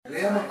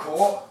Leah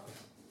McCourt.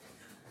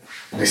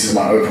 This is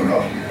my opener.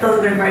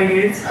 Doesn't look very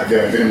good. Have you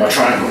ever been in my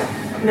triangle?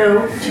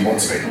 No. Do you want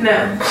to be?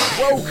 No.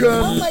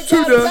 Welcome to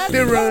the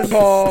Darren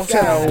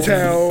Cartel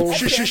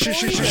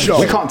Show.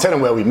 We can't tell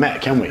them where we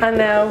met, can we? I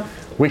know.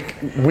 We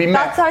met.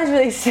 That sounds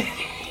really silly.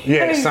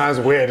 Yeah, it sounds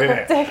weird, doesn't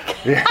it?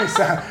 Cryptic. Yeah,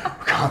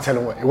 we can't tell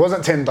them what. It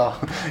wasn't Tinder.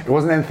 It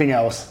wasn't anything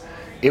else.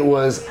 It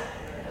was.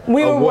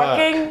 We were work.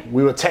 working.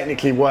 We were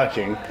technically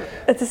working.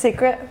 It's a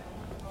secret.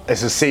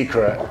 It's a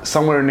secret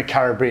somewhere in the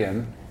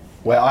Caribbean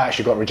where I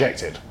actually got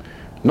rejected.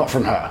 Not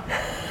from her.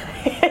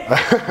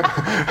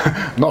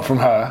 Not from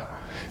her.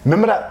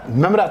 Remember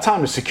that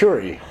time with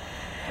security?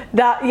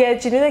 Do you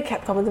know they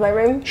kept coming to my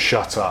room?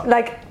 Shut up.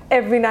 Like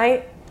every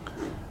night,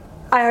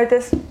 I heard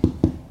this. And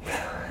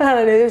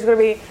I knew there was going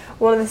to be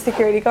one of the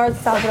security guards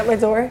standing at my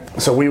door.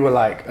 So we were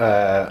like,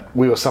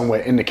 we were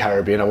somewhere in the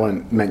Caribbean. I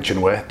won't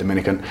mention where,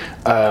 Dominican.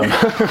 And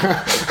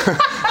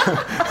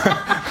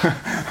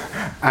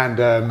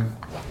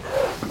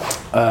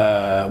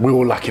we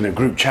were like in a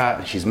group chat.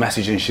 And she's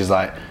messaging. She's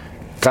like,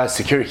 guys,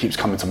 security keeps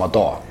coming to my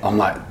door. I'm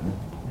like,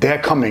 they're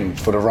coming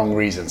for the wrong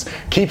reasons.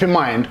 Keep in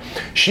mind,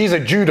 she's a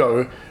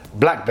judo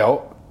black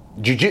belt,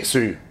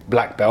 jiu-jitsu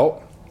black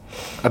belt,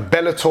 a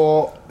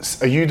Bellator.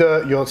 Are you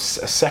you're a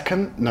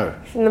second? No.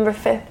 Number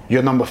 5th.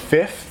 You're number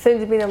 5th. Soon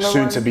to be number 1.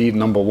 Soon to be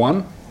number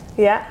 1.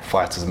 Yeah.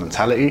 Fighter's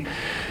mentality.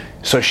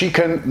 So she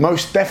can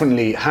most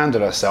definitely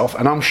handle herself,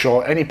 and I'm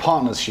sure any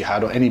partners she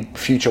had or any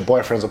future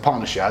boyfriends or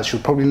partners she has,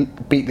 she'll probably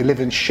beat the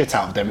living shit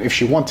out of them if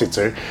she wanted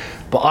to.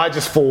 But I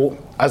just thought,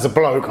 as a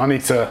bloke, I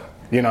need to,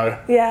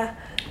 Yeah.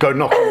 go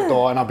knock on the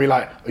door, and I'll be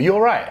like, are you all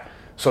right?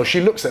 So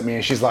she looks at me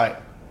and she's like,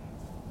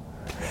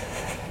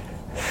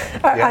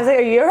 I was like,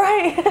 are you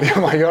alright?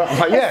 I'm like,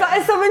 yeah.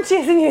 Is someone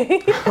chasing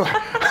you?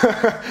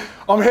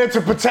 I'm here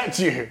to protect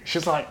you.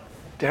 She's like,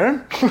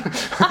 Darren?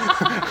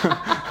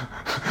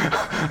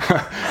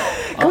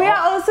 Can we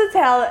also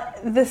tell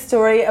the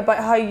story about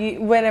how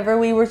whenever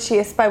we were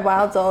chased by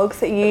wild dogs,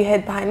 that you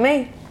hid behind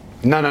me?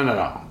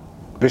 No.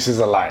 This is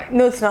a lie.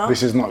 No, it's not.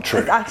 This is not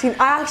true. I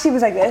actually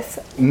was like this.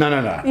 No.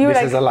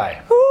 This is a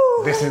lie.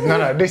 Ooh. This is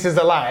this is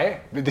a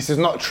lie. This is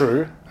not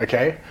true.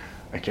 Okay,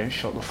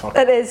 shut the fuck up.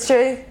 It is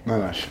true.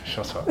 No,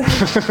 shut up.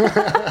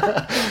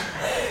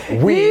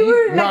 You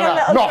were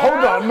like a little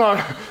hold girl. on,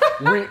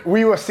 no.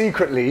 we were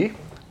secretly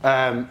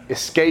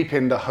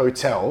escaping the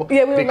hotel.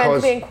 Yeah, we were meant to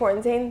because be in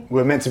quarantine. we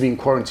were meant to be in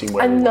quarantine.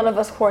 Where And none of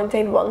us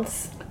quarantined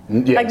once.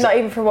 Yeah, Not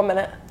even for 1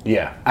 minute.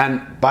 Yeah,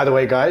 and by the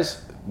way,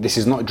 guys, this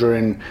is not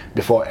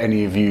before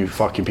any of you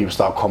fucking people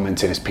start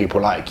commenting, it's people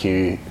like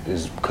you,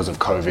 is because of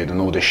COVID and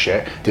all this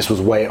shit. This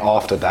was way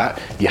after that.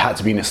 You had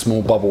to be in a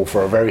small bubble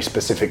for a very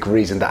specific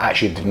reason that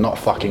actually did not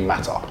fucking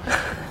matter.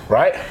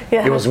 Right?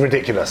 Yeah. It was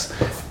ridiculous.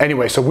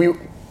 Anyway, so we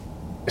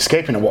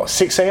escaping at what,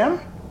 6 a.m?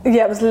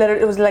 Yeah,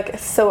 it was like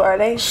so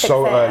early. 6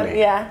 So a.m. early.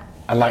 Yeah.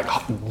 And like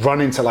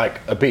running to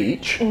like a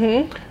beach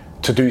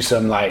to do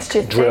some like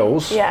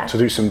drills. Yeah. To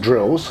do some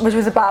drills. Which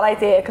was a bad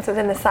idea because it was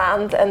in the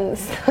sand and...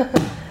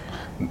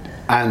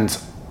 And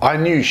I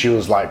knew she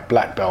was like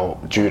black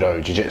belt, judo,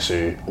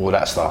 jiu-jitsu, all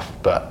that stuff,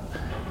 but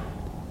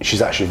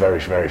she's actually very,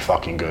 very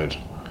fucking good.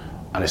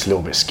 And it's a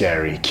little bit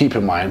scary. Keep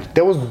in mind,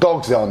 there was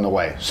dogs there on the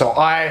way. So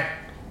I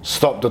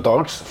stopped the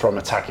dogs from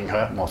attacking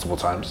her multiple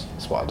times.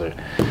 That's what I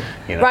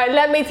do. Right,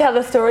 let me tell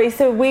the story.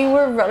 So we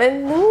were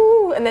running,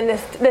 and then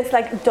this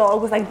like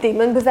dog was like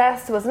demon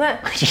possessed, wasn't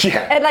it?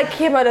 Yeah. It like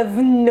came out of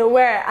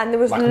nowhere, and there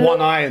was like one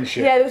eye and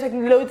shit. Yeah, there was like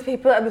loads of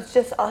people. It was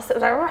just us. It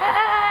was like,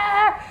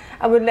 "Rah!"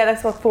 I would let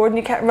us walk forward, and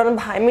you kept running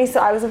behind me, so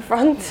I was in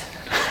front.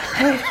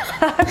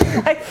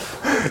 Like,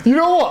 you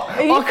know what?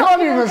 I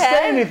can't even okay?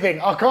 say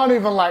anything. I can't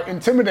even like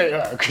intimidate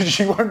her because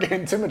she won't get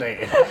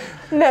intimidated.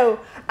 No,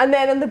 and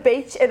then on the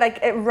beach, it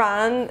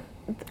ran.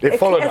 It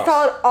followed us. It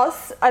followed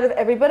us out of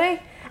everybody,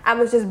 and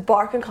was just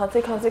barking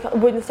constantly,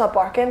 wouldn't stop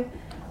barking.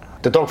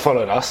 The dog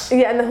followed us.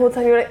 Yeah, and the whole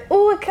time you were like,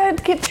 oh, I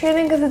can't keep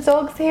training because the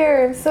dog's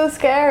here. I'm so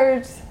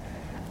scared.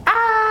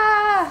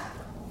 Ah!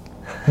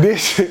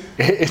 This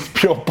is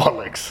pure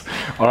bollocks,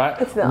 all right?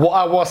 It's not. What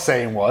I was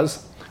saying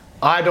was,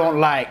 I don't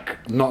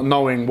like not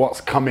knowing what's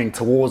coming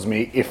towards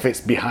me if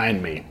it's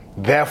behind me.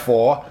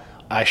 Therefore,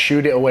 I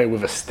shoot it away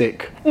with a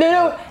stick.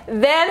 No.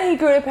 Then he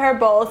grew a pair of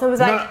balls and was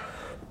like,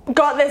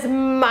 got this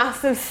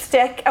massive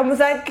stick and was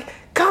like,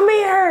 come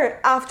here,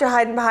 after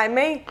hiding behind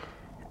me.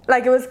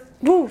 Like it was,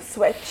 woo,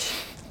 switch.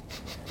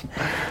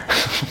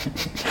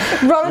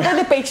 Running down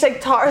the beach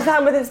like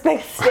Tarzan with his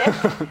big stick.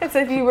 As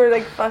if you were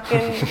like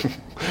fucking...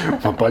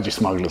 My budgie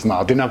smugglers. No,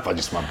 I didn't have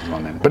budgie smugglers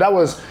on then. But that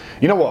was,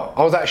 you know what?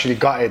 I was actually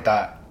gutted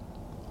that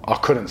I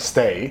couldn't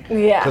stay.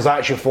 Yeah. Because I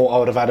actually thought I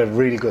would have had a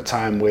really good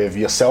time with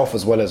yourself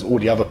as well as all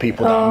the other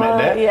people that I met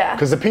there. Yeah.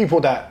 Because the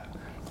people that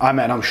I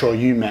met, and I'm sure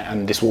you met,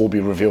 and this will all be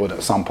revealed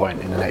at some point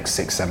in the next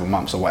 6-7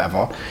 months or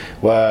whatever,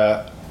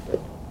 were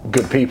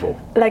good people.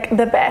 Like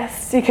the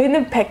best. You couldn't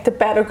have picked a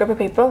better group of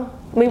people.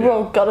 We were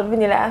all gutted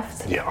when you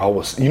left. Yeah, I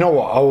was. You know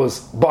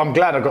what? But I'm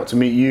glad I got to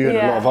meet you and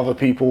a lot of other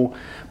people.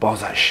 But I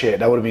was like, shit,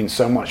 that would have been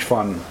so much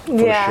fun for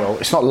the show.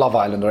 It's not Love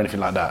Island or anything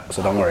like that,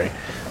 so don't worry.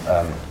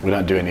 We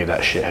don't do any of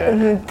that shit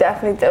here.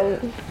 Definitely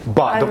don't.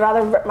 But I'd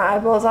rather rip my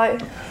eyeballs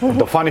out.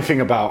 The funny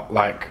thing about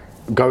like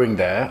going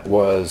there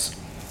was,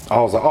 I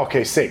was like,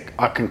 okay, sick.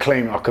 I can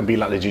claim I can be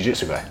like the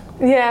jiu-jitsu guy.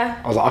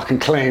 Yeah. I was like, I can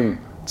claim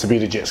to be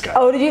the jiu-jitsu guy.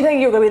 Oh, did you think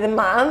you were going to be the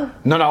man?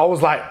 No, I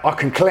was like, I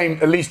can claim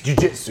at least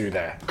jiu-jitsu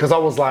there. Because I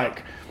was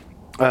like,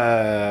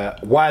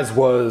 Waz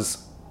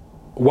was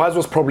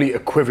probably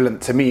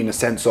equivalent to me in the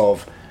sense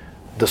of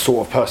the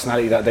sort of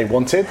personality that they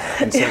wanted,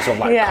 in the sense of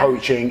like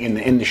coaching in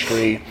the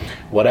industry,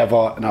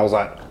 whatever. And I was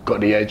like, got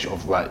the edge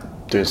of like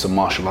doing some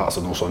martial arts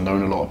and also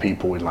knowing a lot of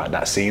people in like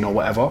that scene or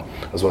whatever,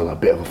 as well as a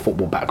bit of a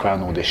football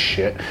background, all this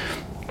shit.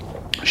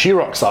 She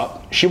rocks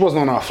up. She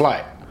wasn't on our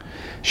flight.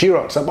 She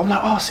rocks up. I'm like,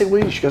 oh, sick,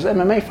 what are you? She goes,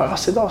 MMA fight. I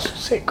said, oh,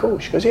 sick, cool.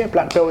 She goes, yeah,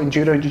 black belt in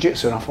judo and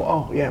jiu-jitsu. And I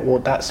thought, oh, yeah, well,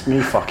 that's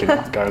me fucking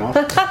off, going off.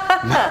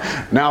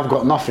 Now I've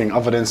got nothing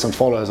other than some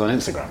followers on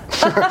Instagram.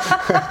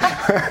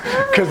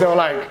 Because they were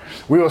like,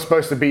 we were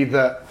supposed to be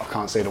I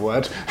can't say the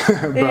word.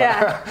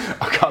 But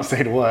I can't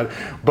say the word.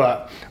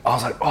 But I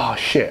was like, oh,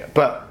 shit.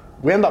 But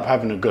we ended up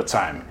having a good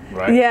time,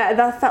 right? Yeah,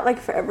 that felt like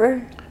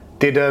forever.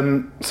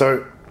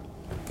 So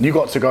you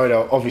got to go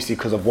there, obviously,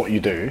 because of what you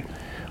do.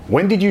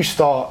 When did you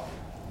start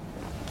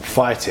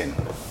fighting?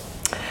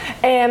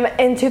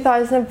 In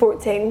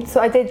 2014. So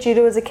I did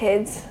judo as a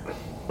kid.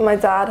 My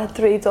dad had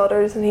 3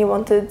 daughters and he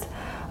wanted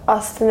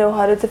us to know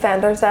how to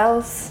defend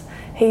ourselves.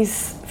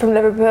 He's from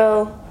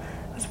Liverpool,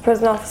 was a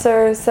prison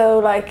officer, so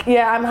like,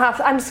 yeah,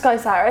 I'm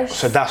Scouse Irish.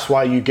 So that's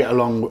why you get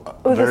along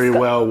very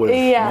well with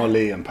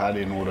Molly and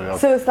Paddy and all the other.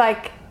 So it's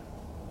like,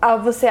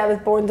 obviously I was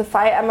born to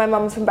fight and my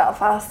mum's from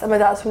Belfast and my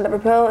dad's from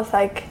Liverpool. It's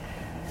like,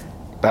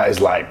 that is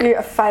like,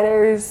 you're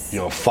fighters.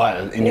 You're a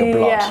fighter in your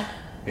blood.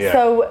 Yeah.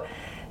 So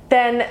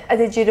then I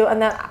did judo,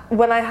 and then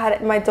when I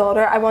had my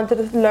daughter, I wanted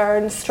to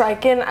learn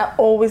striking. I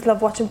always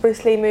loved watching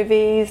Bruce Lee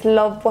movies,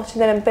 loved watching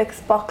the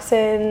Olympics,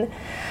 boxing,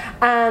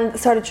 and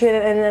started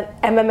training in an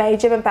MMA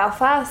gym in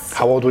Belfast.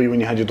 How old were you when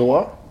you had your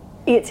daughter?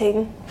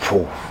 18.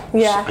 Oh.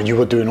 Yeah. And you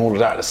were doing all of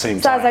that at the same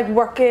time? So I was like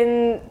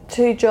working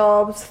 2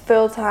 jobs,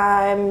 full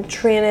time,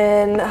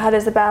 training, had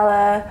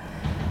Isabella,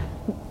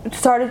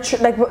 started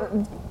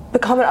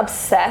becoming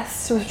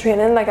obsessed with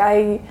training. Like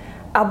I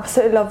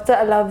absolutely loved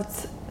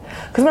it.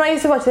 Because when I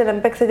used to watch the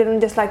Olympics, I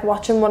didn't just like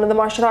watching one of the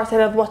martial arts, I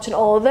loved watching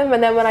all of them.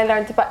 And then when I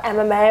learned about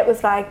MMA, it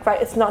was like,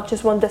 right, it's not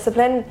just one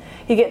discipline,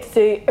 you get to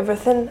do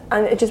everything,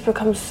 and it just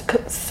becomes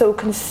so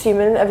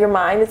consuming of your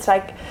mind. It's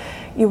like,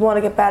 you want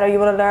to get better, you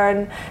want to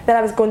learn. Then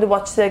I was going to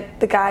watch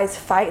the guys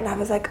fight, and I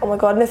was like, oh my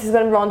god. And this is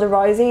when Ronda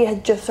Rousey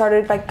had just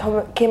started, like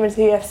came into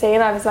the UFC,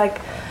 and I was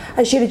like,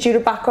 and she had a judo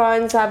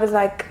background, so I was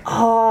like,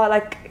 oh,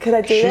 like, could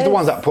I do this? She's the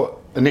ones that put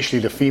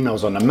initially the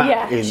females on the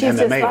map in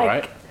MMA,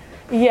 right?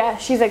 Yeah,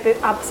 she's like the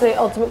absolute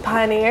ultimate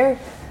pioneer.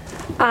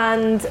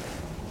 And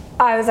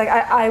I was like,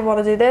 I want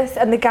to do this.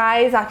 And the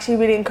guys actually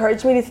really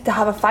encouraged me to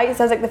have a fight.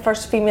 So I was like the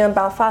first female in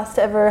Belfast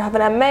to ever have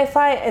an MMA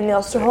fight in the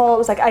Ulster Hall. It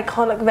was like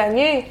iconic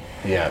venue.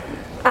 Yeah.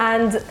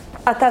 And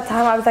at that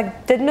time I was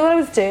like, didn't know what I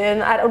was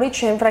doing. I'd only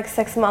trained for like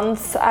 6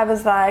 months. I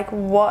was like,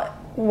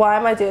 why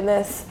am I doing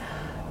this?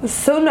 I was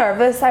so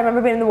nervous. I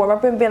remember being in the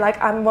warm-up and being like,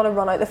 I'm going to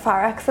run out the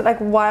fire exit. Like,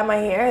 why am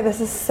I here?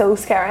 This is so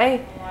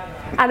scary.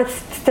 And it's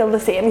still the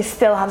same. You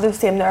still have those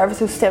same nerves,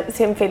 those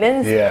same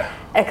feelings. Yeah.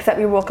 Except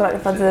you're walking out in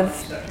front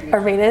of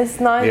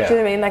arenas now. Yeah. Do you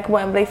know what I mean? Like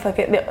Wembley,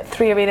 fucking the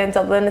 3 Arena in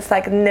Dublin. It's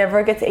like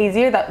never gets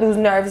easier. Those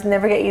nerves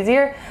never get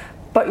easier.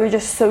 But you're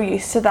just so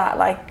used to that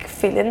like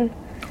feeling.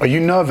 Are you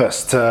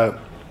nervous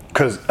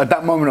because at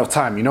that moment of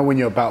time, you know, when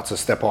you're about to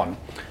step on,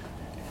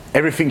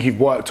 everything you've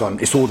worked on,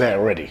 it's all there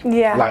already.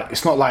 Yeah. Like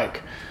it's not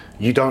like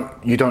you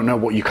don't know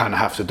what you kind of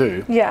have to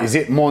do. Yeah. Is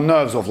it more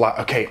nerves of like,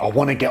 okay, I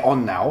want to get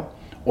on now?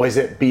 Or is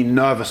it being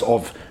nervous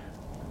of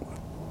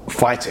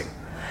fighting?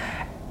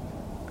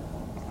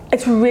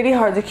 It's really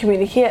hard to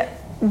communicate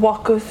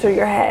what goes through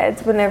your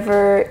head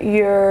whenever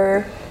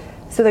you're...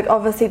 So like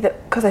obviously,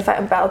 because I fight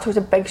in Bellator, it's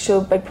a big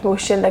show, big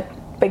promotion, like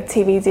big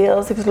TV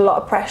deals, there's a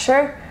lot of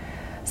pressure.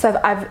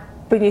 So I've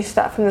been used to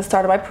that from the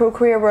start of my pro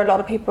career, where a lot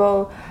of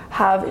people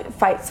have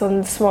fights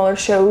on smaller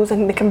shows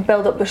and they can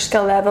build up their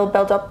skill level,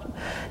 build up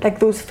like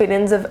those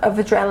feelings of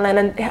adrenaline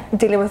and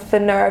dealing with the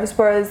nerves.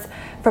 Whereas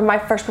for my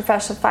first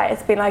professional fight,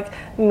 it's been like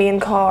main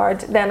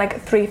card, then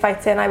like 3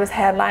 fights in, I was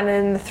headlining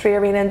in the 3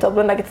 Arena in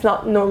Dublin. Like it's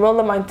not normal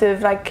the amount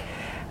of like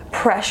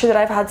pressure that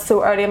I've had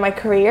so early in my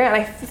career, and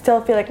I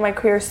still feel like my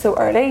career is so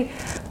early.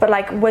 But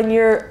like when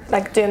you're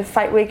like doing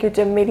fight week, you're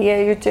doing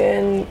media,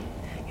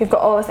 you've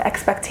got all this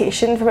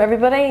expectation from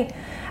everybody,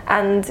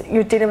 and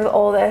you're dealing with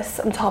all this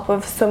on top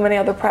of so many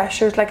other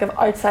pressures like of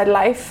outside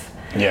life.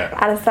 Yeah.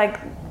 And it's like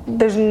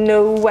there's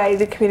no way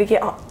to communicate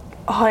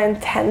how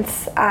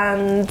intense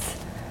and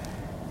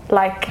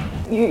like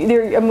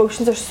your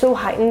emotions are so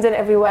heightened in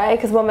every way,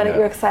 because one minute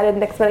you're excited,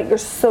 next minute you're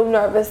so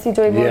nervous you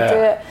don't even want to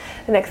do it,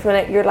 the next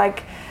minute you're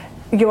like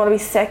you want to be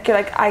sick. You're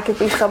like, I could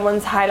be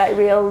someone's highlight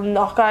reel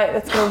knockout.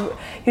 That's gonna,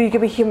 you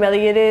could be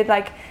humiliated.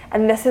 Like,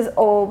 and this is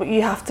all what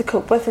you have to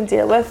cope with and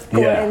deal with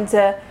going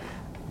into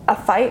a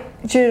fight.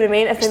 Do you know what I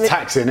mean? It's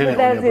taxing, isn't it,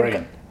 on your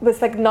brain?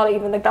 It's like not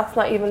even like that's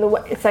not even the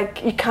way. It's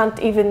like you can't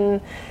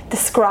even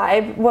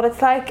describe what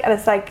it's like, and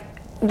it's like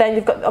then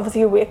you've got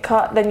obviously your weight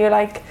cut. Then you're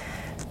like,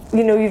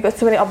 you know, you've got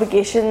so many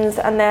obligations,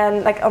 and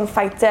then like on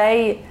fight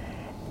day,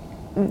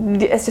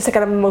 it's just like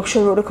an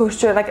emotional roller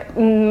coaster. Like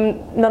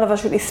none of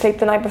us really sleep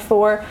the night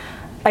before.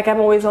 Like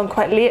I'm always on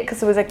quite late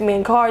because it was like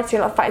main card, so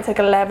you're not fighting till like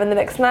 11 the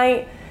next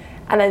night,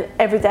 and then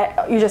every day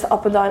you're just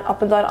up and down, up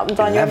and down, up and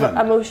down. 11.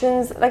 Your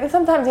emotions. Like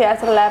sometimes it's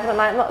at 11 at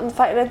night, I'm not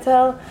fighting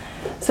until.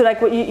 So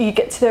like when you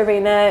get to the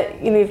arena,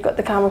 you know you've got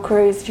the camera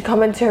crews. You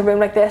come into a room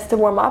like this to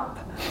warm up,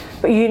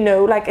 but you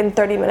know like in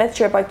 30 minutes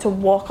you're about to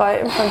walk out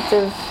in front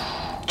of.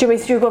 Do you mean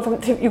so you go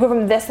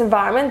from this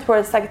environment where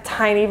it's like a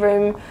tiny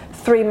room,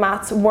 3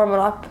 mats warming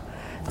up,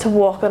 to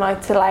walking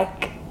out to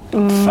like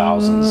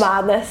thousands,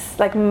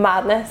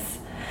 madness,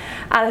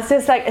 and it's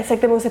just like it's like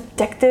the most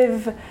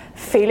addictive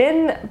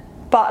feeling.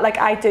 But like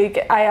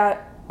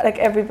like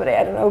everybody,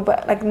 I don't know,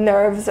 but like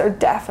nerves are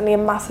definitely a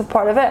massive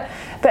part of it.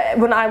 But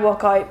when I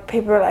walk out,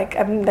 people are like,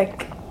 I'm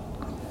like,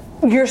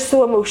 you're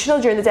so emotional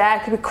during the day. I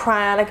could be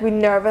crying, I could be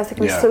nervous, I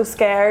could be so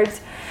scared.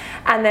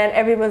 And then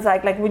everyone's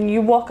like when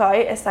you walk out,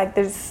 it's like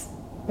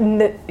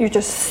you're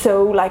just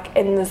so like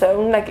in the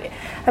zone. Like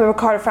I remember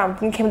Carl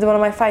Frampton came to one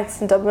of my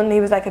fights in Dublin. He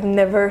was like, I've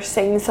never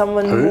seen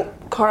someone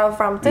Carl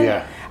Frampton.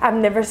 Yeah. I've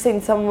never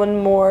seen someone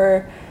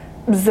more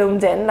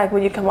zoned in. Like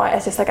when you come out,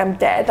 it's just like I'm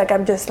dead. Like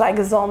I'm just like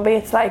a zombie.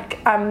 It's like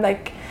I'm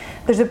like.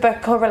 There's a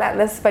book called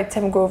Relentless by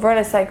Tim Grover, and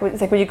it's like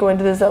when you go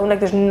into the zone, like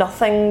there's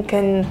nothing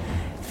can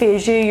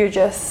phase you. You're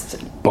just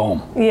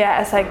boom.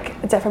 Yeah, it's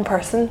like a different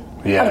person.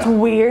 Yeah. And it's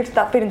weird.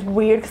 That feeling's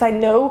weird because I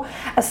know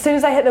as soon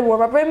as I hit the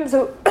warm-up room,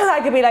 so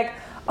I could be like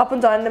up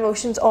and down in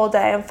emotions all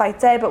day on fight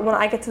day, but when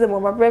I get to the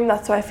warm-up room,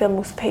 that's where I feel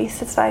most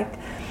peace. It's like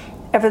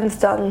everything's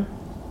done.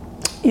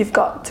 You've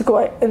got to go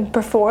out and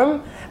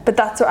perform, but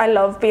that's where I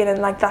love being in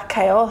like that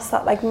chaos,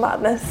 that like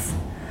madness,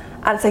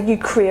 and it's like you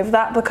crave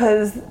that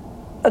because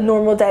a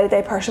normal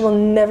day-to-day person will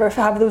never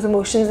have those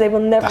emotions. They will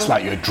never. That's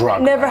like your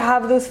drug. Never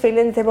have those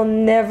feelings. They will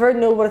never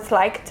know what it's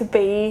like to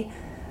be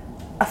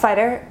a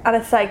fighter, and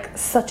it's like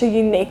such a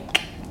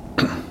unique.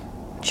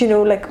 Do you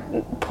know, like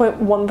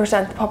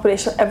 0.1% of the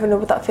population will ever know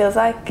what that feels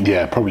like?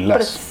 Yeah, probably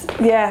less. But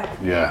it's,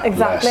 yeah,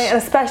 exactly, less. And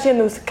especially in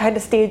those kind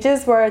of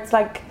stages where it's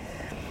like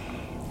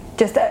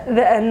just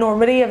the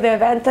enormity of the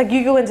event. Like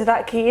you go into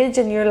that cage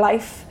and your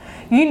life,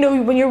 you know,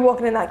 when you're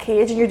walking in that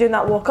cage and you're doing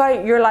that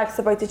walkout, your life's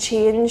about to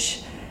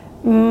change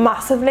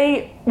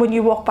massively when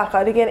you walk back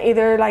out again.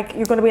 Either like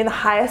you're going to be in the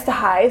highest of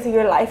highs of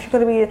your life, you're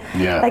going to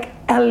be like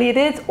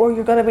elated, or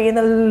you're going to be in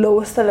the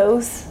lowest of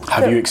lows.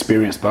 Have you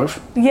experienced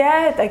both?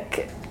 Yeah,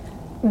 like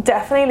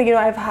definitely. You know,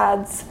 I've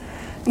had,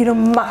 you know,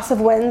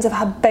 massive wins, I've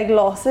had big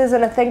losses,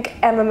 and I think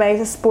MMA is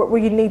a sport where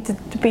you need to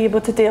be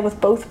able to deal with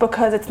both,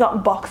 because it's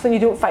not boxing. You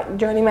don't fight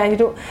journeyman, you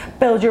don't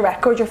build your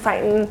record. You're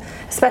fighting,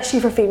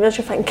 especially for females,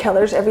 you're fighting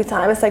killers every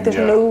time. It's like there's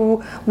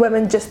no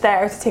women just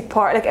there to take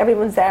part. Like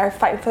everyone's there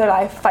fighting for their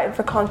life, fighting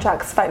for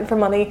contracts, fighting for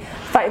money,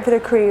 fighting for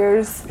their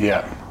careers.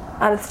 Yeah.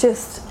 And it's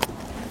just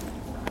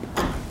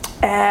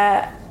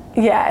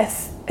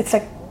it's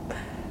like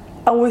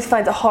I always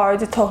find it hard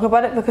to talk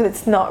about it because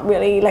it's not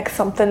really like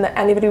something that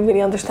anybody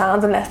really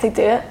understands unless they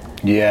do it.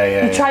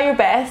 You try your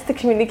best to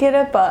communicate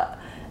it, but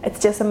it's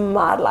just a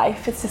mad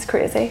life. It's just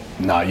crazy.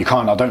 No, you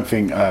can't. I don't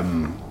think.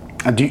 And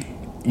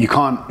you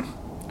can't.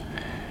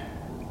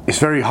 It's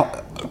very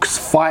hard because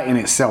fighting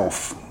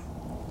itself.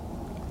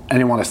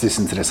 Anyone that's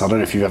listening to this, I don't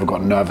know if you've ever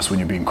got nervous when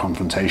you're being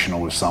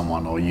confrontational with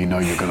someone, or you know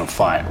you're going to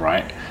fight,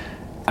 right?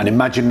 And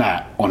imagine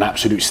that on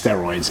absolute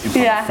steroids in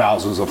front of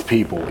thousands of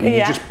people.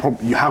 You just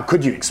how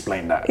could you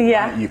explain that?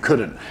 Right? You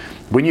couldn't.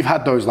 When you've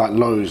had those like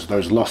lows,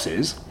 those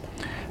losses,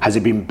 has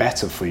it been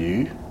better for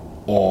you,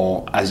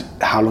 or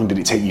how long did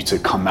it take you to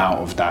come out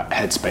of that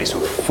headspace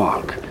of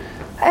disappointment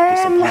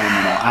or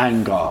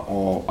anger,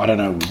 or I don't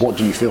know? What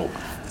do you feel?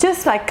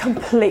 Just like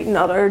complete and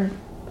utter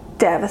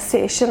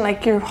devastation.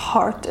 Like your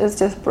heart is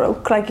just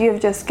broke. Like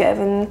you've just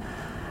given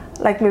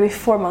like maybe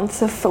 4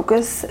 months of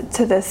focus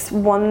to this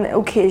one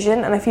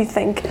occasion, and if you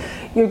think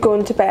you're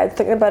going to bed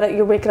thinking about it,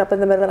 you're waking up in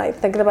the middle of the night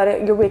thinking about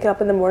it, you're waking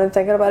up in the morning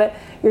thinking about it,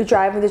 you're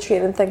driving to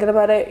training thinking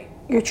about it,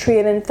 you're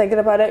training thinking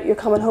about it, you're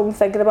coming home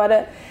thinking about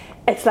it,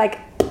 it's like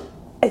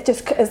it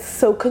just is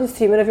so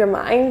consuming of your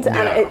mind,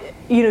 and it,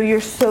 you know, you're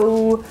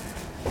so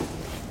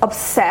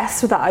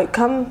obsessed with that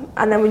outcome,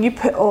 and then when you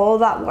put all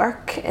that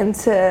work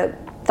into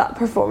that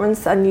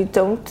performance and you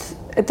don't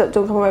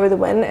come away with a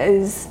win,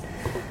 is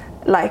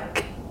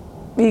like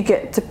you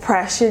get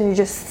depression. You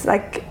just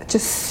like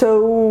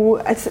so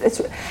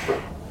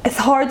it's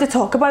hard to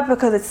talk about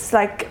because it's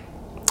like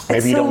maybe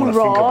it's you don't want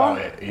to think about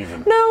it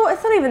even. No,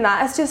 it's not even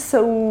that. It's just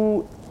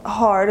so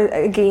hard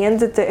again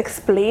to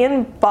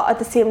explain. But at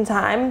the same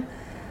time,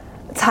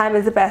 time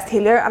is the best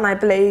healer, and I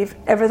believe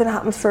everything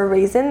happens for a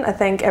reason. I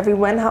think every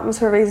win happens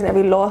for a reason,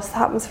 every loss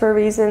happens for a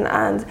reason,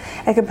 and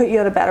it can put you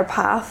on a better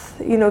path.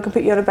 You know, it can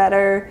put you on a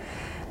better.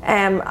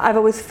 I've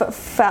always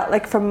felt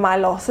like from my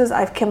losses,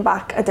 I've come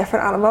back a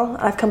different animal.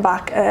 I've come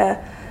back.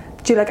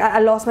 I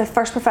lost my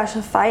first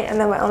professional fight, and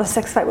then went on a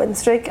 6-fight win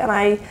streak, and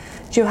I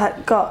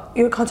got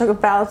contract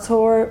with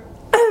Bellator.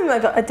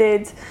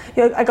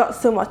 I got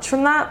so much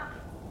from that.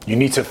 You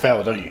need to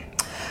fail, don't you?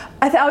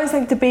 I always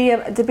think to be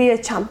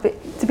a champion,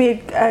 to be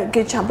a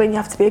good champion, you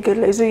have to be a good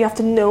loser. You have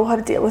to know how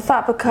to deal with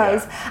that,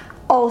 because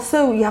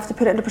also you have to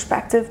put it into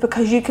perspective,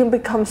 because you can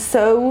become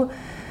so,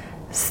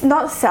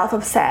 not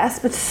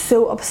self-obsessed, but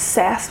so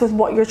obsessed with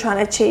what you're trying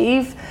to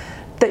achieve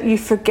that you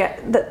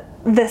forget that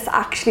this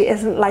actually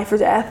isn't life or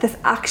death. This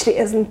actually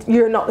isn't,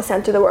 you're not the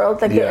centre of the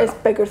world. Like there is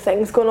bigger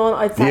things going on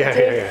outside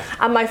you.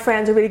 And my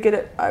friends are really good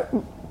at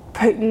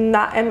putting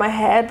that in my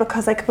head,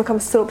 because I could become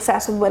so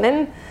obsessed with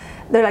winning.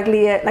 They're like,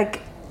 Leah,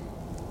 like,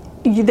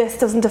 this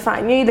doesn't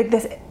define you. Like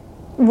this,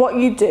 what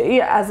you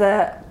do as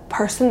a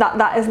person,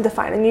 that isn't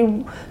defining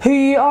you. Who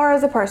you are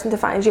as a person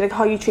defines you. Like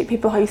how you treat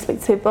people, how you speak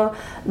to people,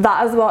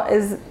 that is what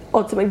is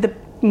ultimately the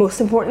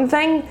most important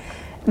thing.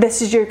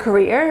 This is your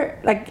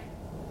career. Like,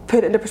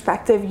 put it into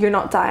perspective. You're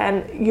not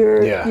dying.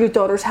 Your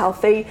daughter's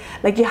healthy.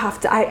 Like you have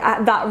to.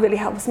 That really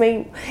helps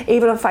me.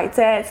 Even on fight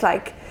day, it's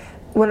like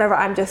whenever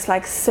I'm just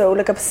like so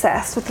like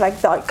obsessed with like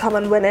the outcome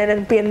and winning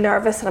and being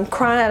nervous and I'm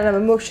crying and I'm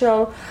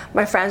emotional,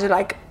 my friends are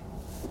like,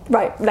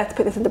 right, let's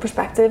put this into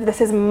perspective.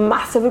 This is a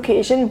massive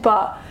occasion,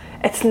 but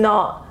it's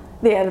not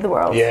the end of the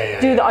world.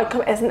 The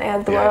outcome isn't the end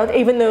of the world,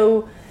 even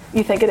though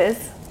you think it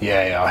is.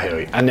 I hear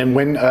you. And then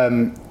when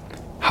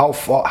how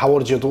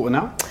old is your daughter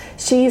now?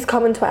 She's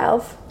coming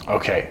 12.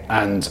 Okay.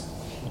 And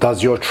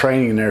does your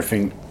training and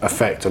everything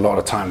affect a lot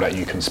of time that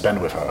you can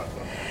spend with her,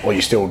 or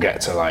you still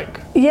get to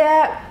like?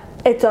 Yeah,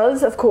 it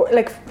does, of course.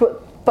 Like,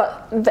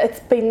 but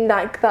it's been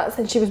like that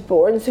since she was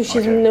born, so she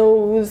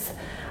knows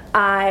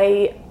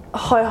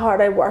how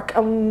hard I work,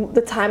 and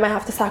the time I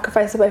have to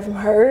sacrifice away from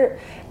her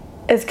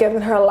is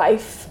giving her a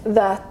life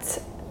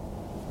that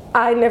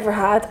I never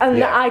had,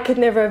 and that I could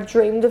never have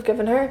dreamed of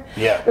giving her.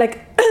 Like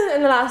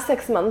in the last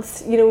 6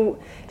 months, you know,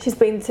 she's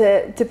been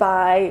to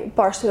Dubai,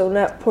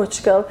 Barcelona,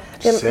 Portugal,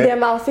 the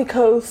Amalfi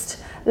Coast,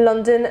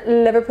 London,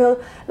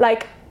 Liverpool.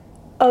 Like,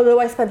 although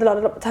I spent a lot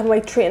of time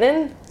away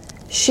training,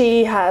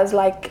 she has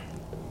like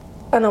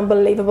an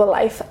unbelievable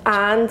life,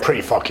 and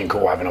pretty fucking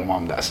cool having a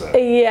mum that's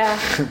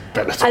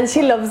and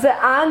she loves it.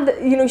 And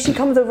you know, she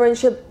comes over and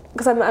she'll,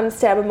 because I'm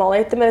staying with Molly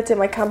at the minute doing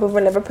my camp over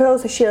in Liverpool,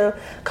 so she'll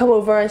come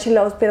over and she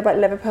loves being about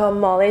Liverpool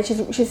and Molly, and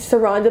she's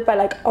surrounded by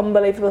like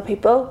unbelievable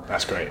people.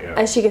 That's great.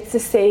 And she gets to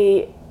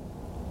see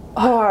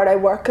how hard I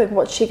work and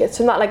what she gets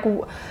from that. Like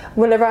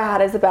whenever I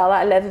had Isabella,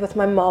 I lived with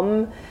my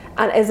mum,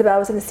 and Isabella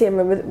was in the same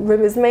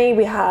room as me.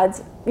 We had,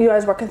 you know, I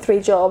was working 3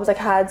 jobs, like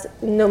had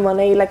no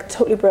money, like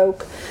totally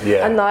broke.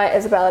 And now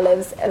Isabella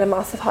lives in a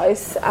massive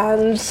house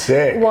and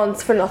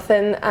wants for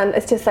nothing. And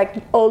it's just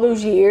like all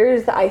those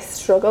years that I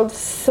struggled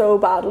so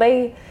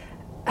badly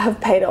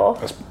have paid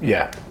off.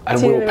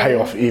 And will pay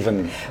off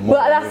even more.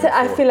 Well, that's it.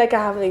 I feel like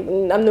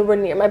I'm nowhere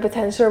near my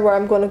potential or where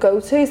I'm going to go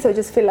to. So I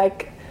just feel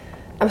like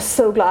I'm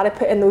so glad I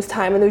put in those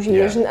time and those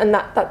years, and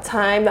that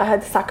time that I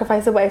had to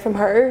sacrifice away from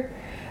her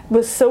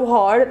was so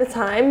hard at the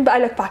time, but I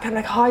look back and I'm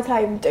like, how did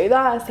I even do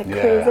that? It's like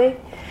crazy.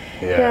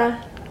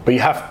 But you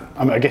have,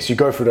 I guess you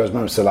go through those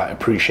moments to like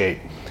appreciate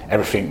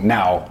everything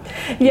now.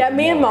 Me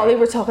and Molly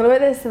were talking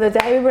about this the other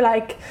day. We were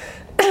like,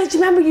 do you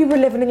remember you were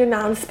living in your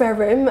nan's spare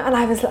room? And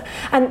I was like,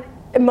 and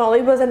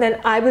Molly was, and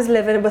then I was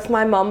living with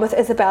my mum, with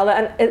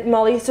Isabella, and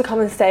Molly used to come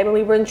and stay when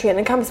we were in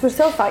training camps. We were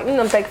still fighting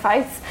on big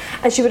fights,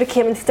 and she would have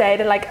came and stayed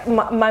in like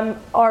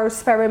our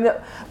spare room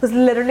that was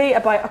literally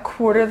about a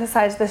quarter the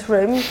size of this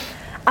room.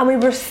 And we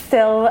were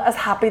still as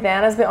happy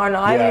then as we are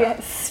now.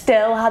 We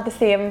still had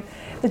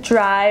the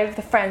drive,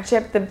 the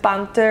friendship, the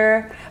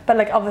banter, but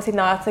like obviously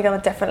now it's like on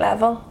a different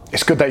level.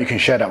 It's good that you can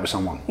share that with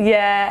someone.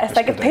 It's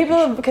like if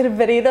people could have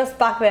videoed us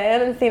back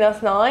then and seen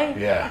us now,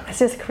 it's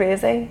just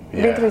crazy.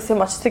 We've been through so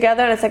much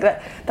together, and it's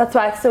like that's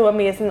why it's so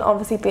amazing,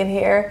 obviously being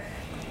here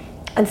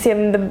and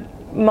seeing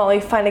Molly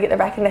finally get the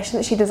recognition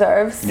that she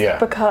deserves.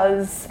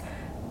 Because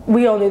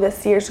we all knew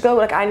this years ago.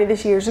 Like I knew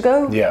this years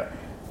ago.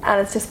 And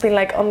it's just been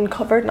like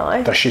uncovered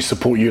now. Does she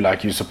support you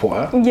like you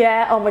support her?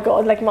 Yeah, oh my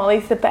god, like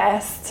Molly's the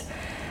best.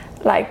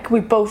 Like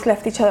we both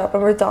lift each other up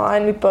when we're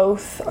down. We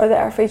both are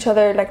there for each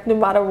other, like no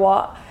matter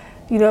what.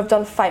 You know, I've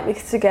done fight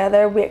weeks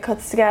together, weight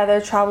cuts together,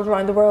 travelled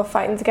around the world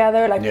fighting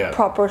together, like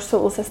proper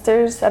soul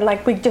sisters. And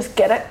like we just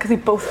get it because we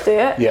both do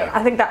it.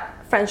 I think that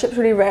friendship's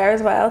really rare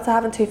as well, to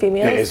having 2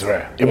 females. It is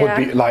rare. It would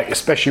be like,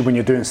 especially when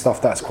you're doing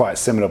stuff that's quite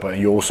similar, but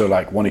you also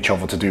like want each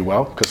other to do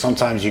well, because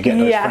sometimes you get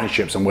those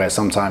friendships, and where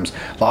sometimes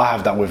like I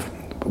have that with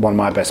one of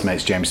my best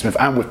mates, James Smith,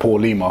 and with Paul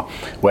Lima,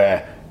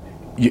 where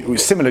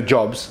similar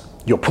jobs,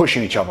 you're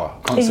pushing each other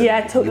constantly.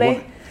 Yeah,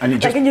 totally.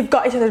 And and you've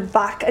got each other's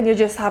back, and you're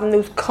just having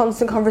those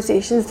constant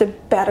conversations to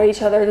better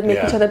each other, to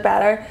make each other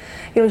better.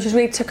 You know, she's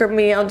really took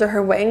me under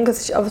her wing,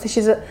 because obviously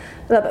she's a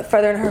little bit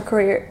further in her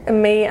career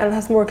than me and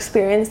has more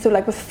experience. So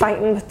like with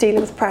fighting, with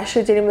dealing with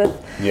pressure, dealing with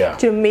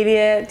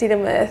media,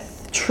 dealing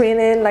with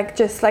training, like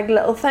just like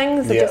little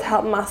things that just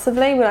help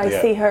massively when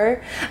I see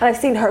her. And I've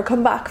seen her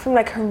come back from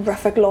like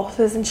horrific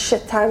losses and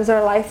shit times in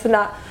her life, and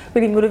that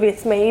really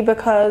motivates me,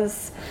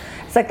 because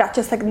it's like that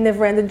just like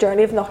never ending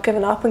journey of not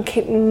giving up and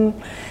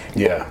keeping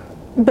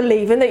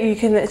believing that you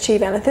can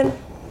achieve anything.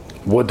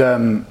 Would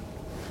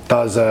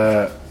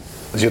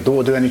does your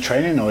daughter do any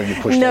training, or are you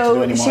pushed her to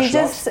do any martial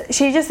arts?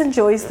 She just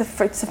enjoys the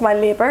fruits of my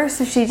labour.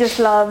 So she just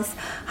loves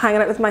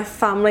hanging out with my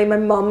family. My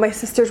mum, my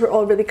sisters were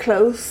all really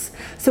close.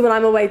 So when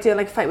I'm away doing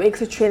like fight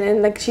weeks or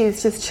training, like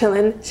she's just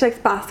chilling. She likes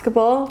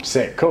basketball.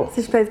 Sick, cool.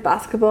 So she plays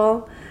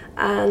basketball,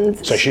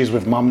 and so she's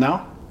with mum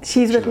now.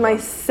 She's with my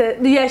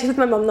she's with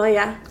my mum now.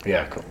 Yeah.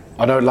 Yeah, cool.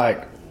 I know,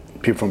 like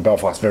people from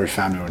Belfast, very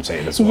family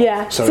oriented as well.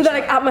 Yeah. So they're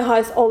like at my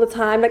house all the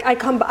time. Like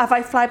if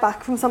I fly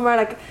back from somewhere,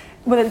 like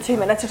within 2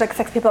 minutes there's like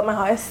 6 people at my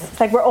house. It's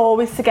like we're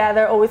always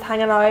together, always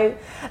hanging out.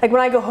 Like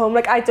when I go home,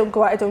 like I don't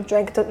go out, I don't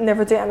drink,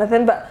 never do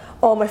anything, but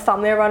all my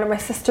family are around, and my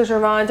sisters are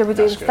around, and we're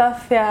doing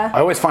stuff. Yeah. I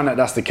always find that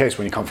that's the case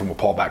when you come from a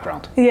poor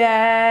background.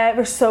 Yeah,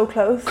 we're so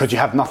close. Because you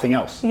have nothing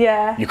else.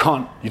 Yeah. You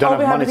don't have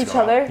money to go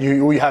out.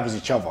 All you have is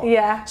each other.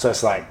 Yeah. So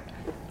it's like,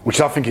 which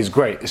I think is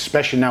great,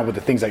 especially now with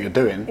the things that you're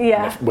doing.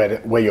 Yeah.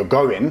 Where you're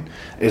going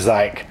is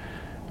like,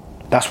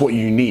 that's what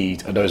you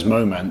need at those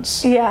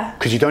moments. Yeah.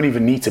 Because you don't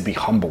even need to be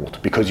humbled,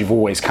 because you've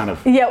always kind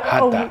of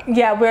had that.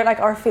 Yeah, we're like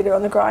our feet are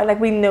on the ground. Like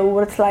we know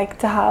what it's like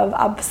to have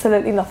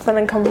absolutely nothing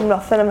and come from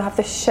nothing and have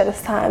the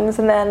shittest times,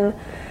 and then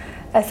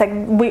it's like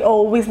we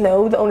always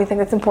know the only thing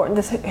that's important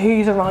is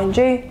who's around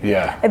you.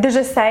 Yeah. There's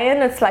a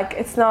saying, it's like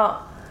it's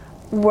not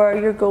where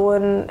you're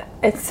going,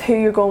 it's who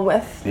you're going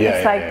with.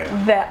 It's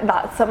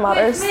that's what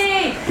matters. With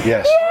me.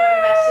 Yes.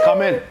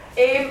 Come in.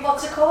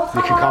 What's it called?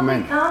 You can come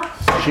in.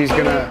 She's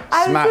gonna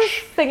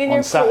smash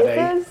on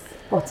Saturday.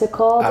 What's it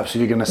called?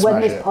 Absolutely gonna smash it.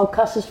 When this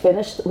podcast is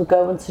finished, we're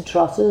going to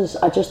Trotters.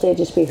 I just heard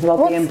you speaking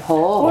about being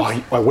poor.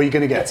 What are you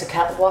gonna get? It's a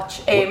kettle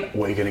watch. What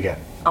are you gonna get?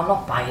 I'm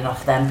not buying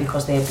off them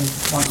because they've been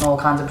wanting all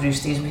kinds of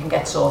Brewsties. We can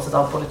get sorted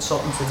out, but it's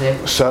something to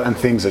do. Certain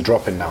things are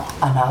dropping now.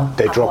 I know.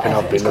 They're dropping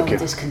up. It's going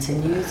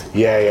discontinued.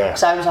 Yeah.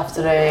 So I was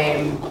after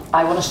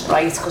I want to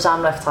straight because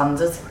I'm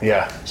left-handed.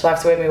 Yeah. So I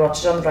have to wear my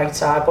watches on the right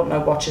side, but no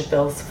watch is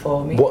built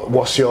for me.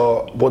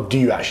 What do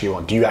you actually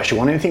want? Do you actually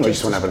want anything, or you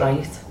just want to have a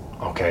look? Right.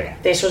 Okay.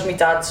 This was my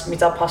dad's. My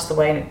dad passed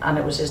away, and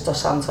it was his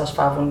Dos Santos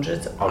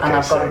 500. Okay, and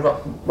I've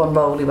got one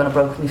rollie when I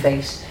broke my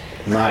face.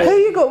 Nice. Who are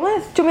you going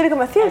with? Do you want me to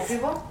go with you?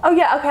 Everyone. Oh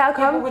yeah, okay, I'll Yeah,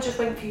 come. but we're just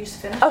waiting for you to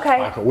finish.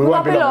 Okay. We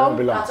won't be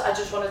long. I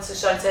just wanted to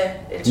shout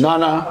it.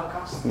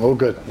 No. All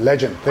good.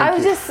 Legend. Thank you. I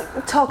was just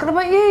talking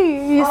about you.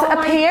 You just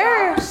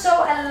appear. I'm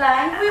so a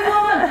angry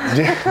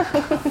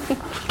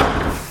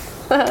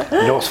woman.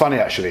 You know what's funny,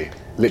 actually?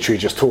 Literally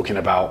just talking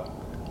about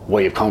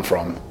where you've come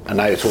from, and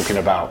now you're talking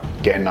about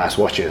getting nice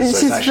watches.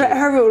 So She's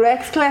her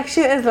Rolex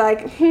collection is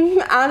like,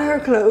 and her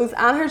clothes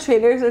and her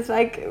trainers is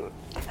like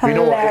hilarious. You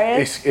know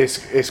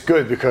what? It's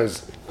good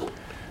because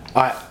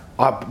I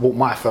bought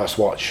my first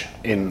watch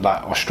in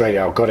like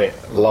Australia. I got it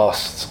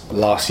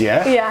last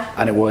year. Yeah.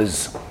 And it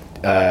was,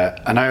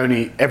 and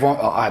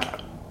I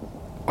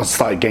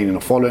started gaining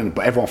a following,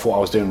 but everyone thought I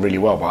was doing really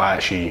well. But I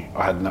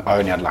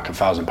only had like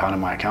 £1,000 in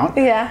my account.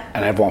 Yeah.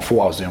 And everyone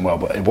thought I was doing well,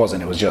 but it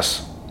wasn't. It was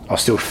just I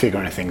was still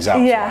figuring things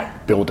out. Yeah. To,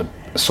 like, build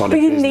a solid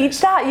But you business. need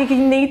that. You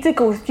need to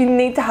go. You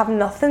need to have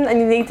nothing, and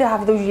you need to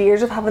have those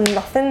years of having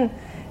nothing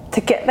to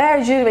get there.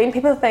 Do you know what I mean?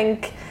 People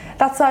think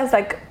that's why I was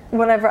like,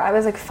 whenever I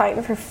was like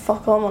fighting for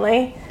fuck all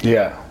money.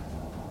 Yeah.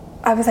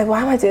 I was like,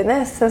 why am I doing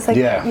this? So it's like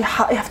you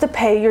have to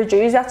pay your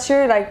dues. That's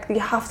your you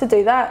have to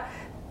do that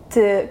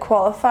to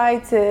qualify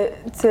to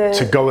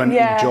go and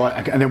enjoy.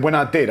 And then when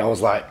I did, I was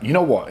like, you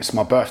know what? It's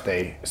my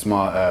birthday. It's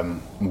my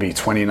I'll be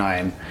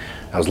 29.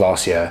 That was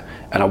last year,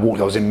 and I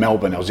was in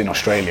Melbourne. I was in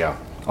Australia.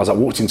 I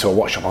walked into a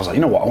watch shop. I was like,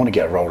 you know what? I want to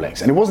get a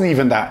Rolex. And it wasn't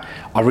even that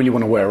I really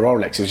want to wear a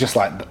Rolex. It was just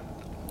like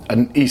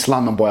an East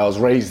London boy. I was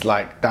raised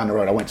like down the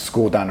road. I went to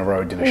school down the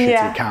road in a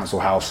shitty council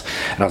house,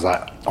 and I was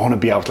like, I want to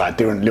be able to like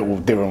doing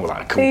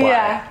like can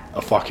buy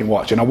a fucking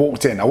watch. And I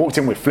walked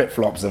in with flip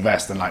flops, a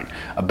vest, and like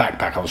a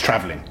backpack. I was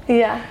traveling.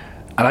 Yeah.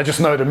 And I just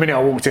know the minute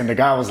I walked in, the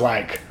guy was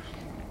like,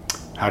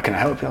 how can I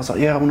help you? I was like,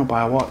 yeah, I want to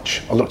buy a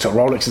watch. I looked at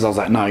Rolexes. I was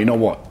like, no, you know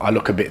what? I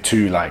look a bit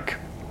too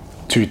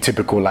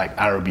typical like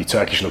Araby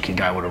Turkish looking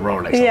guy with a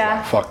Rolex. I was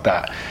like, fuck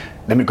that.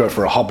 Let me go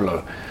for a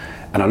Hublot.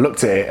 And I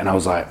looked at it and I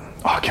was like,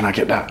 oh, can I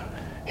get that?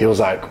 He was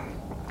like,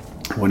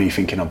 when are you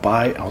thinking of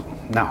buy?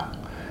 Now.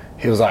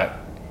 I was like,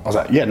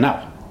 yeah,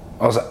 now.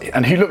 I was like,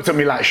 and he looked at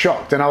me like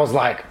shocked, and I was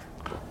like,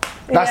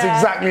 that's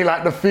exactly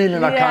like the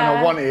feeling I kind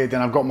of wanted,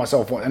 and I've got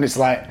myself one. And it's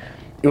like,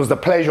 it was the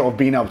pleasure of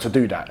being able to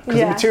do that. Because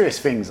the material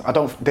things,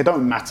 they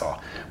don't matter.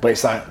 But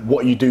it's like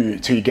what you do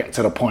till you get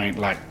to the point,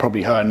 like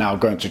probably her now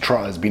going to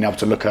Trotters, being able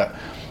to look at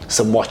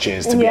some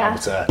watches to be able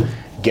to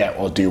get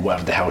or do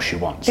whatever the hell she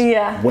wants.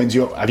 Yeah.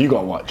 Have you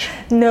got a watch?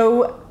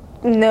 No.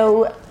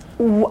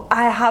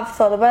 I have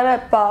thought about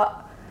it, but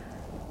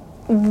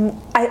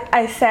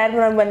I said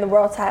when I win the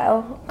world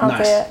title, I'll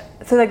do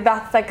it. So like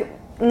that's like,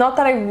 not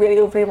that I really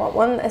overly want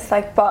one. It's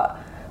like, but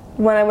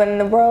when I win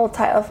the world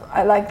title,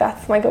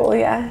 that's my goal.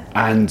 Yeah.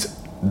 And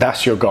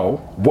that's your goal.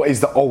 What is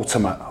the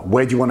ultimate?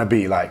 Where do you want to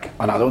be? Like,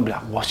 and I don't be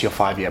like, what's your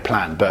 5-year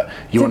plan? But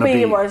you want to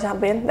be a world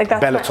champion. Like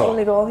that's Bellator. my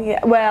only goal.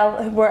 Yeah.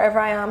 Well, wherever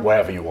I am.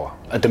 Wherever you are.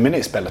 At the minute,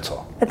 it's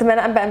Bellator. At the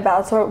minute, I'm betting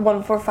Bellator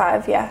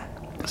 145. Yeah.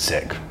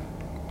 Sick.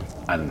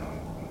 And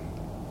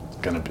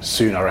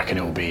soon, I reckon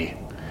it will be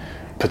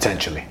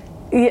potentially.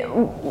 Yeah,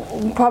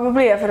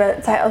 probably if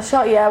a title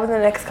shot. Yeah, within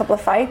the next couple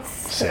of fights.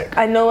 Sick.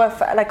 I know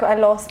if I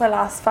lost my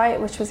last fight,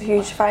 which was a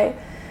huge fight.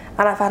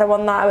 And if I had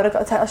won that, I would have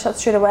got a title shot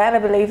straight away. And I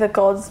believe that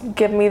God's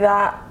given me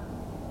that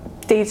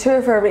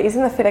detour for a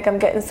reason. I feel like I'm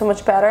getting so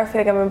much better. I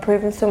feel like I'm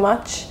improving so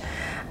much.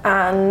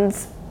 And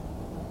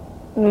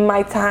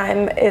my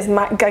time is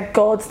like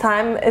God's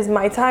time is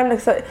my time. Like,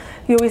 so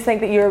you always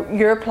think that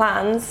your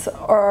plans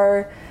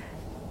are,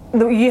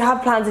 you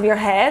have plans in your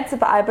head,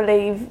 but I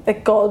believe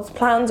that God's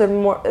plans are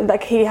more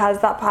like He has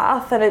that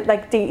path, and it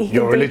like He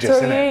You're can religious,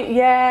 detour isn't it? you.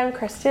 Yeah, I'm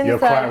Christian. You're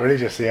quite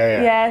religious,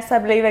 yeah. Yes, I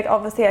believe like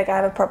obviously like I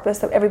have a purpose.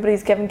 That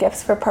everybody's given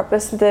gifts for a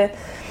purpose, and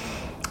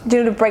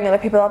to bring other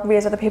people up,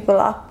 raise other people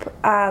up,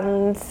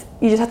 and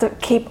you just have to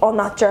keep on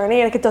that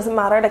journey. Like it doesn't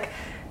matter.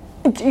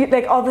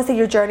 Like obviously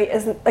your journey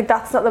isn't like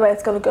that's not the way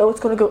it's going to go.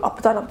 It's going to go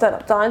up, down, up, down,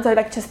 up, down. So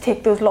like just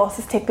take those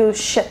losses, take those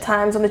shit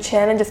times on the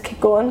chin, and just keep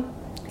going.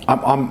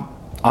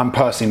 I'm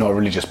personally not a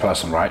religious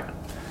person, right?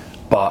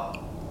 But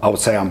I would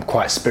say I'm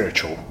quite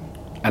spiritual.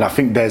 And I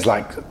think there's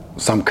like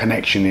some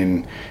connection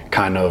in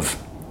kind of,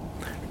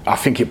 I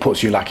think it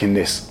puts you like in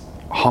this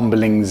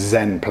humbling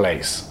Zen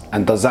place.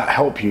 And does that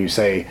help you,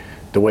 say,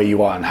 the way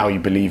you are and how you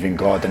believe in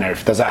God and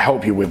everything? Does that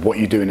help you with what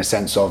you do in a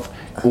sense of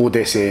all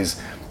this is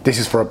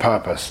for a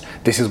purpose.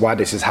 This is why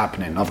this is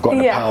happening. I've got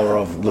the power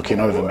of looking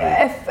over me.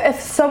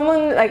 If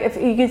someone, like, if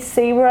you could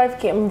see where I've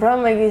came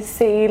from, like, you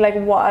see, like,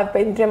 what I've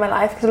been through in my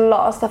life, because a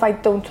lot of stuff I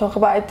don't talk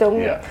about, I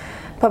don't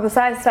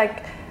publicise,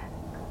 like,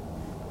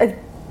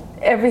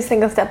 every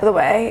single step of the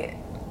way,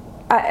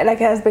 it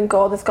has been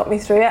God that's got me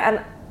through it.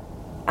 And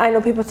I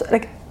know people,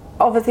 like,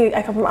 obviously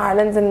I come from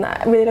Ireland, and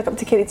I really look up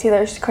to Katie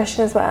Taylor. She's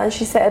Christian as well, and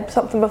she said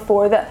something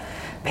before that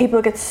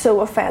people get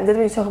so offended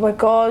when you talk about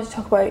God, you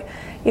talk about,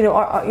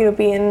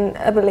 being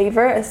a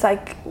believer. It's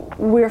like,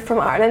 we're from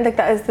Ireland, like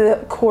that is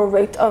the core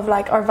root of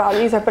like our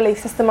values, our belief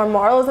system, our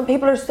morals, and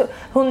people are so,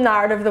 whole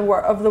narrative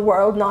of the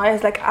world now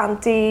is like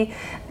anti,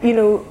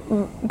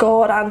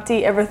 God,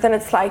 anti everything.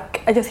 It's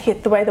like, I just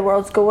hate the way the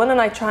world's going,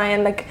 and I try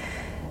and like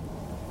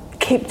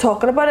keep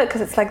talking about it,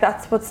 because it's like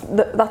that's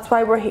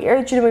why we're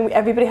here. Do you know what I mean?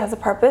 Everybody has a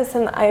purpose,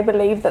 and I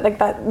believe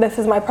that this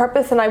is my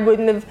purpose, and I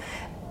wouldn't have,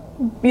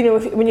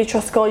 when you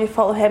trust God, you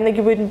follow Him. Like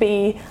I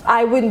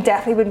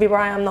definitely wouldn't be where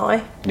I am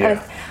now.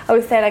 Yeah. I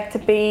would say like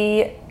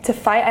to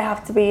fight, I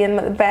have to be in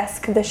the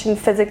best condition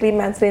physically,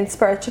 mentally, and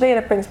spiritually, and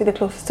it brings me the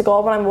closest to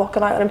God when I'm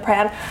walking out and I'm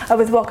praying. I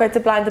was walking out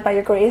to Blinded by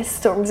Your Grace,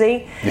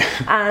 Stormzy,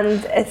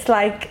 and it's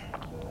like,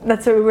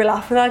 that's what we were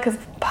laughing at, because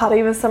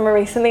Paddy was somewhere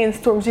recently and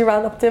Stormzy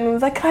ran up to him and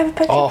was like, "Can I have a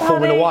picture of Paddy?"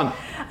 Formula One.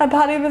 And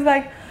Paddy was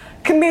like,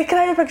 Can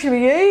I have a picture of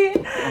you?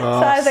 So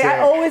I was like, I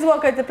always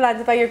walk out to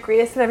Blinded by Your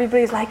Grace, and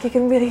everybody's like, you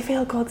can really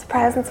feel God's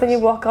presence when you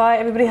walk out.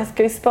 Everybody has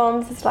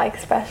goosebumps. It's like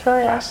special,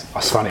 yeah.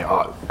 That's funny,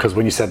 because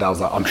when you said that, I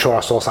was like, I'm sure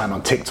I saw something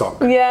on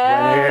TikTok.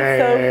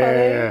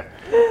 Yeah, so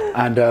funny.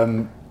 And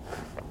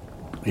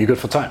are you good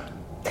for time?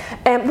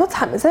 What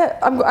time is it?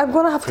 I'm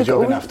going to have to go. You're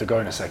going to have to go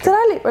in a second.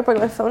 Did I bring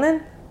my phone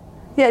in?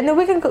 Yeah, no,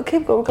 we can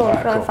keep going for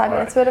another 5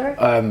 minutes or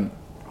whatever.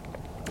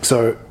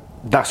 So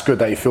that's good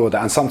that you feel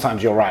that, and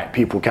sometimes you're right,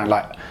 people can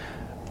like,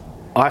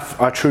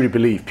 I truly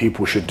believe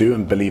people should do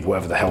and believe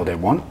whatever the hell they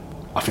want.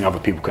 I think other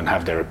people can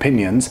have their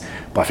opinions,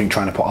 but I think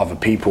trying to put other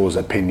people's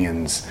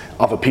opinions,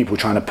 other people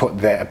trying to put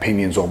their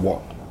opinions on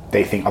what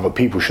they think other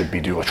people should be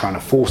doing, or trying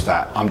to force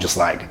that, I'm just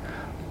like,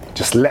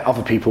 just let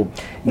other people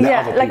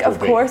like of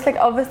course, like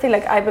obviously,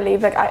 like I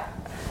believe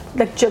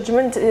like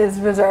judgment is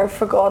reserved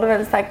for God,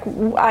 and it's like,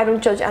 I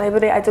don't judge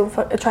anybody. I don't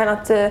try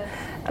not to,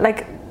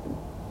 like,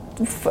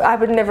 I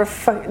would never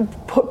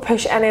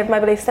push any of my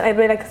beliefs to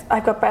anybody. Like,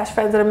 I've got best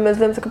friends that are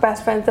Muslims, I've got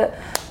best friends that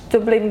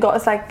don't believe in God.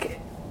 It's like,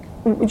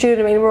 do you know what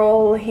I mean? We're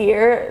all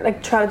here,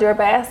 like, trying to do our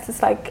best.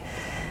 It's like,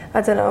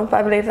 I don't know, but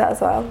I believe that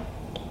as well.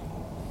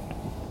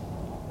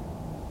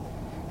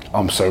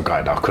 I'm so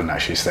gutted I couldn't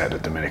actually stay at the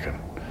Dominican.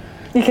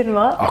 You couldn't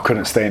what? I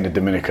couldn't stay in the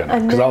Dominican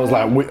because I was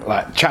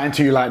like chatting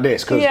to you like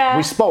this, because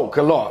we spoke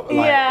a lot.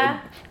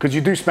 Like, because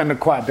you do spend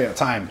quite a bit of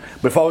time.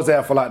 But if I was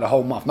there for like the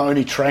whole month, not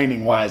only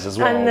training wise as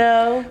well, I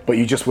know, but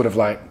you just would have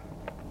like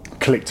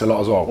clicked a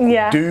lot as well.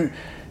 Yeah. Do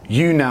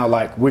you now,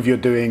 like with your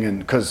doing, and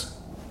because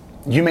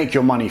you make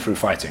your money through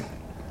fighting,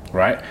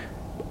 right?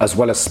 As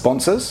well as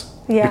sponsors.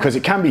 Yeah. Because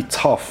it can be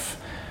tough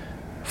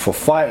for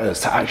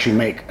fighters to actually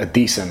make a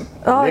decent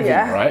living,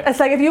 right? It's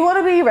like, if you want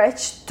to be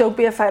rich, don't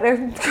be a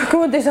fighter.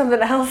 Go and do something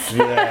else.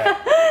 Yeah.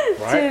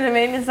 right? Do you know what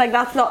I mean? It's like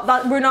that's not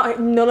that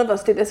none of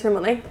us do this for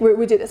money.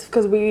 We do this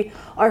because we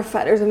are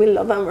fighters and we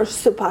love it and we're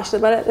so passionate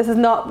about it. This is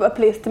not a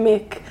place to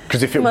make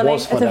Because if it money.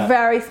 was for it's that, a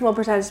very small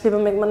percentage of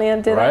people make money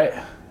and do right?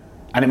 that.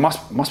 And it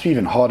must be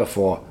even harder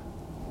for.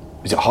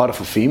 Is it harder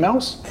for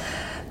females?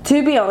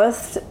 To be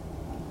honest,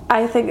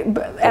 I think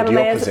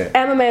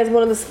MMA is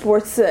one of the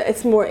sports that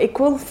it's more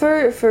equal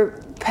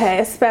for pay,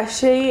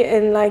 especially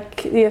in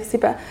like the UFC.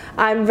 But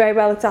I'm very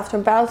well looked after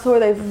in Bellator.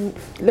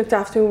 They've looked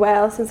after me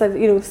well since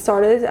I've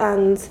started,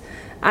 and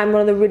I'm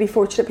one of the really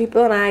fortunate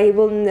people, and I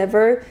will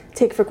never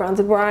take for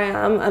granted where I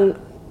am and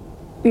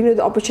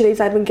the opportunities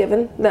I've been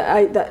given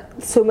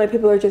that so many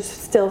people are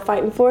just still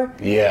fighting for.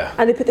 Yeah.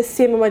 And they put the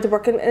same amount of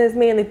work in as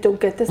me, and they don't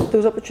get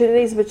those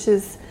opportunities, which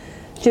is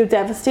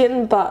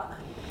devastating. But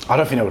I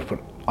don't think they would put.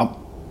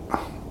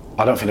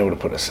 I don't think they would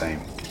have put the same.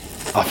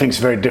 I think it's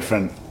very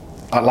different.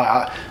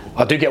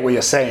 I do get what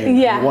you're saying.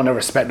 Yeah. You want to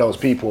respect those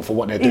people for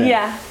what they're doing.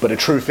 Yeah. But the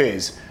truth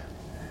is,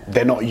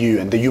 they're not you,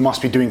 and you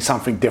must be doing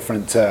something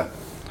different to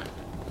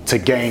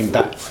gain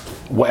that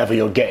whatever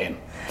you're getting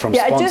from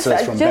sponsors,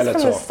 from Bellator.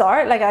 From the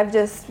start, like I've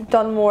just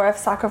done more. I've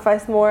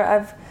sacrificed more.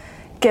 I've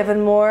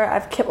given more.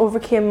 I've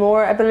overcame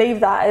more. I believe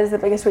that is the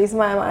biggest reason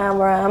why I am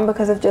where I am,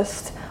 because I've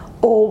just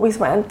always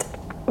went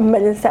a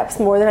million steps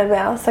more than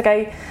anybody else. Like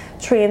I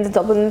trained in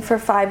Dublin for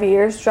 5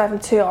 years, driving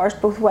 2 hours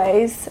both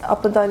ways,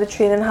 up and down the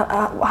train, and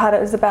had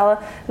it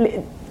Isabella,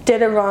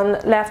 did a run,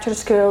 left her to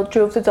school,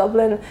 drove to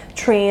Dublin,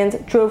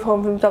 trained, drove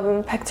home from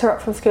Dublin, picked her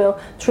up from school,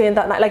 trained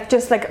that night. Like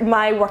just like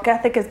my work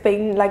ethic has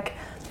been like,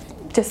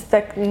 just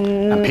like.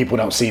 And people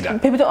don't see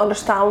that. People don't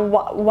understand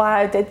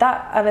why I did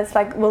that, and it's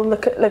like, well,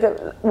 look at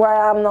where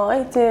I am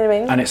now. Do you know what I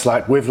mean? And it's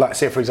like with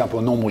say for example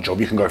a normal job,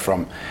 you can go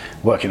from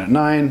working at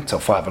 9 till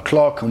 5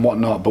 o'clock and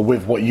whatnot. But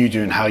with what you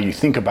do and how you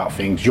think about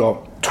things,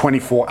 you're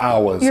 24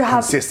 hours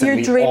consistently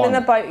You're dreaming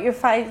on. about your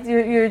fight.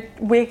 You're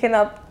waking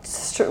up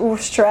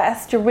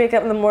stressed. You're waking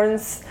up in the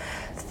mornings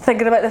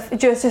thinking about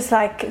it's just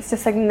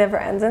like never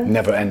ending.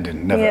 Never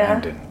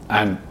ending.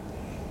 And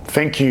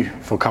thank you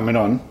for coming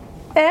on.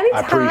 Anytime. I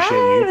appreciate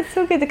you. It's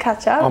so good to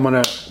catch up. I'm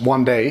gonna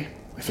one day,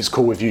 if it's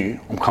cool with you,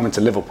 I'm coming to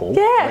Liverpool.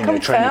 Yeah, when come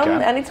you're training film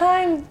camp,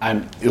 anytime.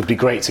 and it'll be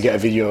great to get a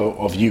video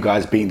of you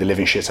guys beating the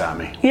living shit out of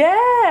me.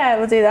 Yeah,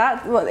 we'll do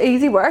that. Well,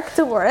 easy work,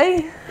 don't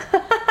worry.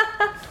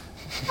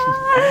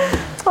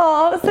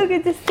 Oh, it's so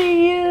good to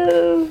see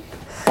you.